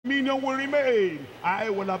dominion will remain. I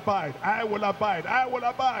will abide, I will abide, I will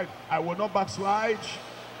abide. I will not backslide.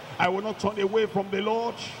 I will not turn away from the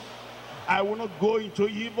Lord. I will not go into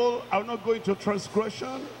evil. I will not go into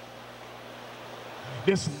transgression.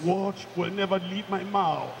 This word will never leave my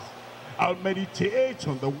mouth. I'll meditate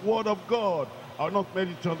on the word of God. I will not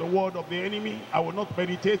meditate on the word of the enemy. I will not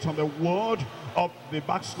meditate on the word of the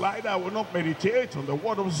backslider. I will not meditate on the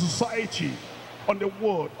word of society. On the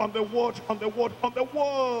word, on the word, on the word, on the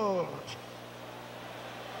word.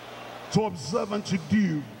 To observe and to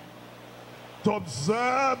do. To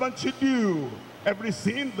observe and to do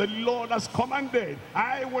everything the Lord has commanded.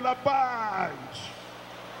 I will abide.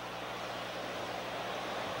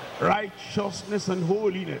 Righteousness and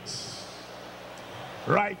holiness.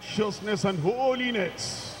 Righteousness and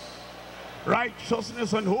holiness.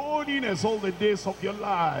 Righteousness and holiness all the days of your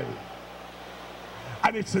life.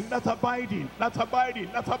 And it's in that abiding, that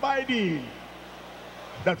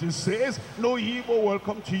it says, no evil will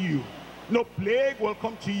come to you. No plague will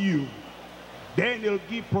come to you. Then he'll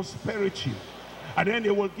give prosperity. And then he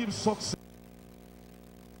will give success.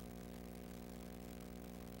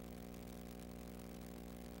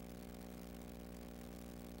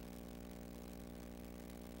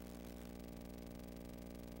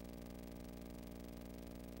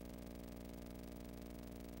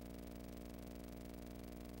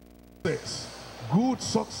 Good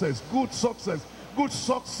success, good success, good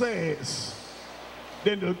success.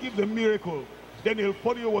 Then they'll give the miracle. Then he'll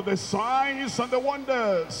follow you with the signs and the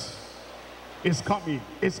wonders. It's coming,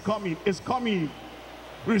 it's coming, it's coming.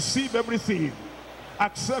 Receive everything.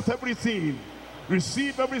 Accept everything.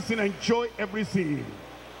 Receive everything, enjoy everything.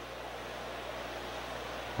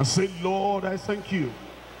 And say, Lord, I thank you.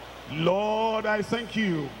 Lord, I thank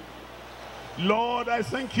you. Lord, I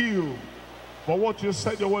thank you for what you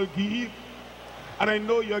said you will give. And I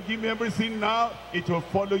know you're giving me everything now. It will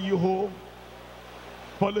follow you home.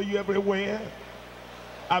 Follow you everywhere.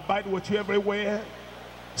 Abide with you everywhere.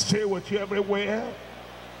 Stay with you everywhere.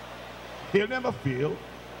 He'll never fail.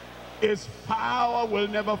 His power will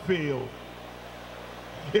never fail.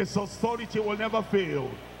 His authority will never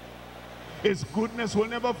fail. His goodness will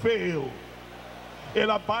never fail.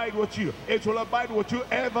 It'll abide with you. It will abide with you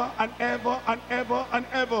ever and ever and ever and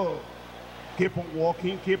ever. Keep on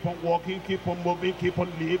walking, keep on walking, keep on moving, keep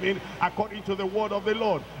on living according to the word of the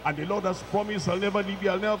Lord. And the Lord has promised, I'll never leave you,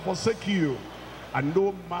 I'll never forsake you. And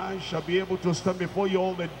no man shall be able to stand before you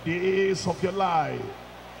all the days of your life.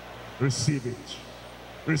 Receive it.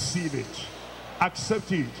 Receive it.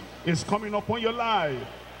 Accept it. It's coming upon your life.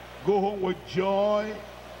 Go home with joy.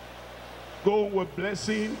 Go home with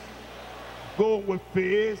blessing. Go home with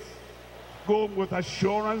faith. Go home with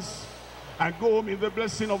assurance. And go home in the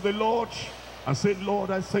blessing of the Lord. And say,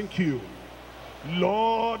 Lord, I thank you.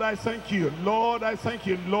 Lord, I thank you. Lord, I thank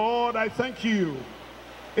you. Lord, I thank you.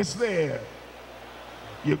 It's there.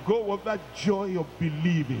 You go with that joy of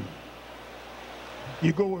believing.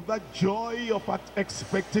 You go with that joy of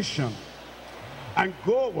expectation. And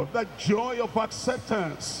go with that joy of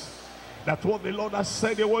acceptance. That's what the Lord has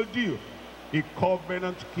said he will do. A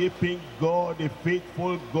covenant-keeping God, a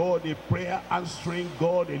faithful God, a prayer-answering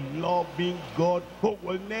God, a loving God who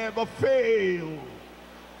will never fail.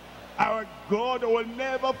 Our God will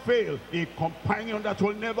never fail. A companion that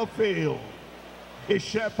will never fail. A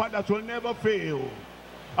shepherd that will never fail.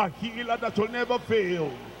 A healer that will never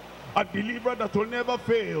fail. A deliverer that will never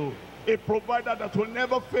fail. A provider that will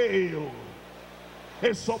never fail.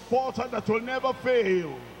 A supporter that will never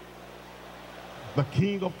fail. The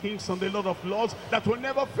King of Kings and the Lord of Lords that will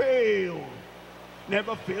never fail.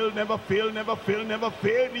 Never fail, never fail, never fail, never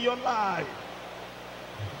fail in your life.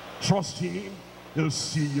 Trust him, he'll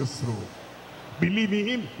see you through. Believe in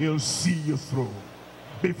him, he'll see you through.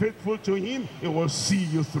 Be faithful to him, he will see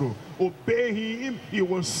you through. Obey him, he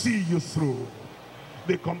will see you through.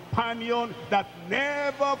 The companion that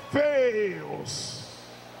never fails.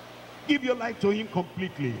 Give your life to him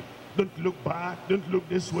completely. Don't look back, don't look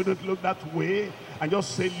this way, don't look that way. And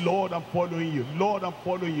just say, Lord, I'm following you. Lord, I'm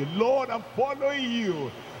following you. Lord, I'm following you.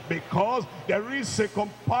 Because there is a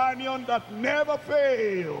companion that never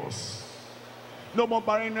fails. No more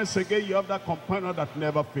barrenness again, you have that companion that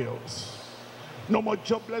never fails. No more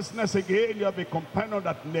joblessness again, you have a companion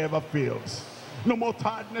that never fails. No more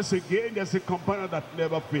tiredness again, there's a companion that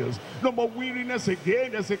never fails. No more weariness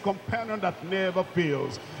again, there's a companion that never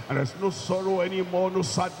fails. And there's no sorrow anymore, no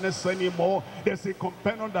sadness anymore. There's a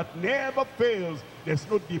companion that never fails. There's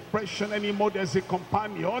no depression anymore. There's a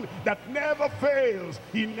companion that never fails.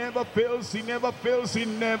 He never fails, he never fails, he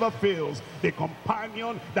never fails. The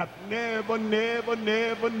companion that never, never,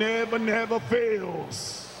 never, never, never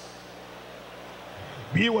fails.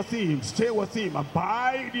 Be with him, stay with him,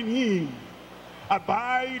 abide in him.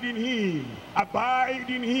 Abide in him, abide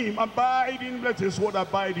in him, abide in, let his word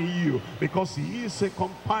abide in you, because he is a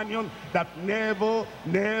companion that never,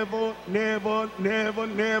 never, never, never,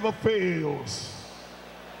 never fails.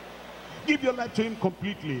 Give your life to him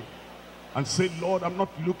completely and say, Lord, I'm not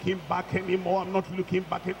looking back anymore, I'm not looking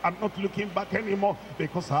back anymore,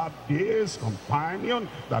 because I have this companion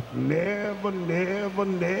that never, never,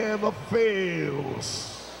 never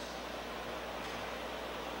fails.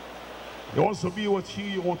 He wants to be with you,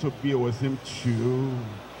 you want to be with him too.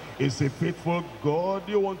 He's a faithful God,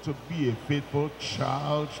 you want to be a faithful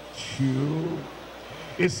child too.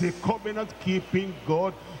 He's a covenant-keeping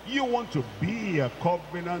God, you want to be a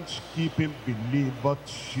covenant-keeping believer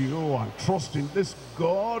too. And trust in this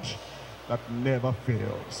God that never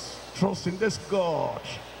fails. Trust in this God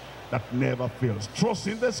that never fails. Trust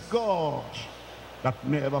in this God that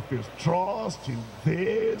never fails. Trust in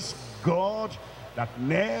this God that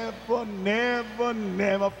never, never,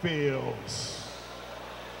 never fails.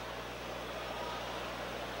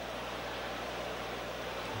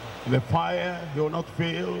 In the fire, he will not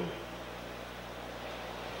fail.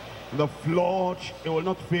 In the flood, he will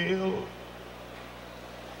not fail.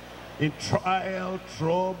 In trial,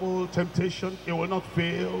 trouble, temptation, he will not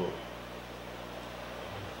fail.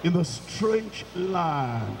 In the strange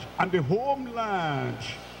land and the homeland,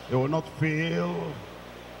 he will not fail.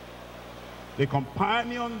 The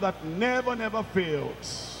companion that never, never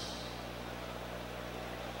fails.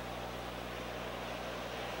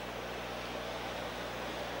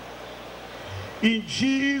 In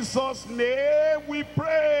Jesus' name we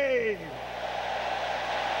pray.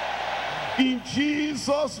 In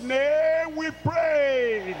Jesus' name we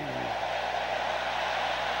pray.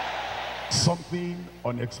 Something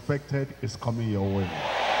unexpected is coming your way.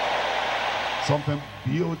 Something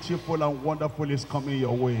beautiful and wonderful is coming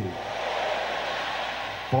your way.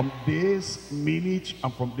 From this minute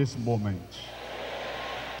and from this moment,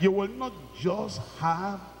 you will not just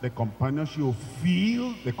have the companionship, you will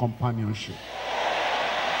feel the companionship.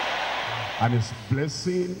 And his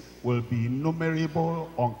blessing will be innumerable,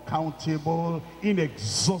 uncountable,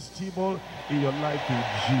 inexhaustible in your life in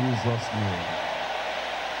Jesus' name.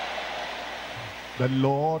 The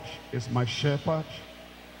Lord is my shepherd,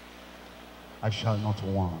 I shall not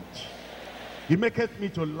want. He maketh me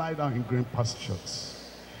to lie down in green pastures.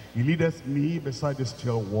 He leadeth me beside the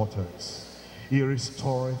still waters. He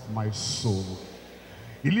restoreth my soul.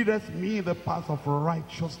 He leadeth me in the path of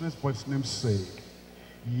righteousness for his name's sake.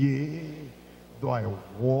 Yea, though I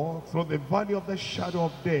walk through the valley of the shadow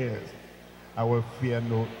of death, I will fear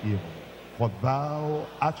no evil. For thou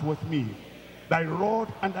art with me. Thy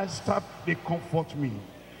rod and thy staff, they comfort me.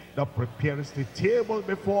 Thou preparest a table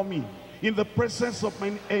before me in the presence of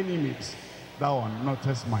mine enemies. Thou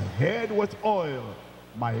anointest my head with oil.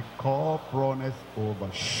 My cup runneth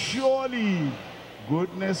over. Surely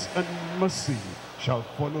goodness and mercy shall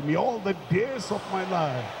follow me all the days of my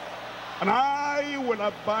life. And I will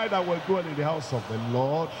abide, I will dwell in the house of the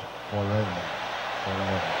Lord forever.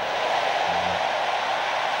 Forever.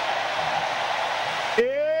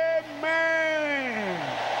 Amen.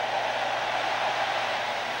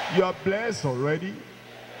 You are blessed already.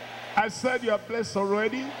 I said you are blessed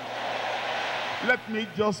already. Let me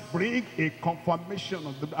just bring a confirmation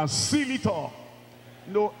of and seal it up.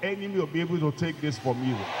 No enemy will be able to take this from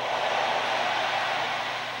you.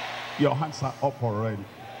 Your hands are up already.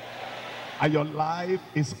 And your life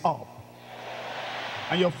is up.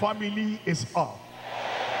 And your family is up.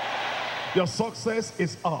 Your success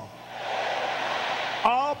is up.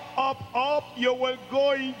 Up, up, up, you will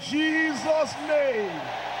go in Jesus' name.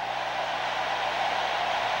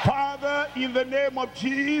 Father, in the name of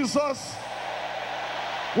Jesus,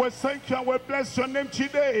 we thank you and we bless your name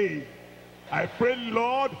today. I pray,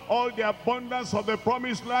 Lord, all the abundance of the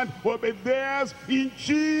promised land will be theirs in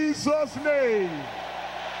Jesus' name.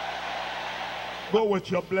 Go with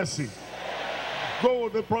your blessing. Go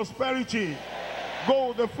with the prosperity. Go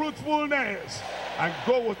with the fruitfulness. And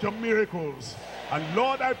go with your miracles. And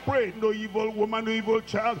Lord, I pray no evil woman, no evil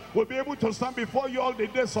child will be able to stand before you all the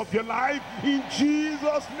days of your life in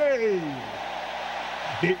Jesus' name.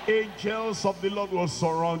 The angels of the Lord will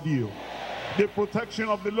surround you. The protection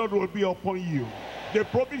of the Lord will be upon you. The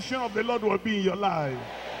provision of the Lord will be in your life.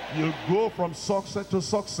 You'll go from success to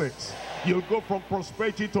success. You'll go from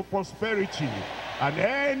prosperity to prosperity. And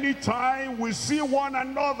anytime we see one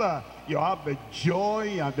another, you have the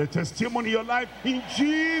joy and the testimony in your life in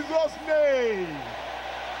Jesus' name.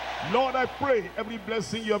 Lord, I pray every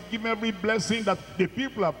blessing you have given, every blessing that the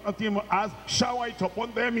people have not even asked, shower it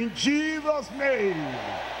upon them in Jesus' name.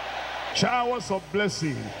 Showers of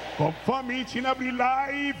blessing. Confirm each and every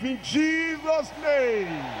life in Jesus'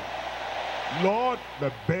 name. Lord,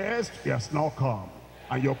 the best has now come.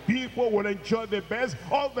 And your people will enjoy the best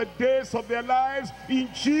all the days of their lives in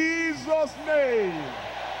Jesus' name.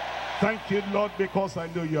 Thank you, Lord, because I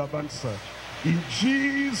know you have answered. In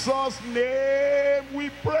Jesus' name we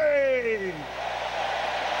pray.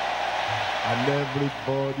 And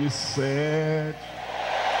everybody said,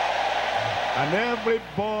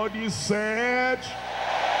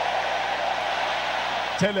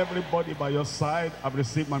 tell everybody by your side, I've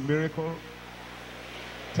received my miracle.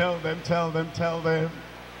 Tell them.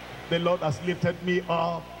 The Lord has lifted me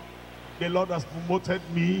up. The Lord has promoted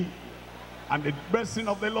me. And the blessing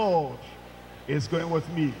of the Lord is going with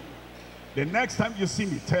me. The next time you see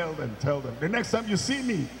me, tell them. The next time you see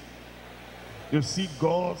me, you see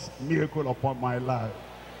God's miracle upon my life.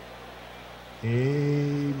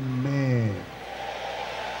 Amen.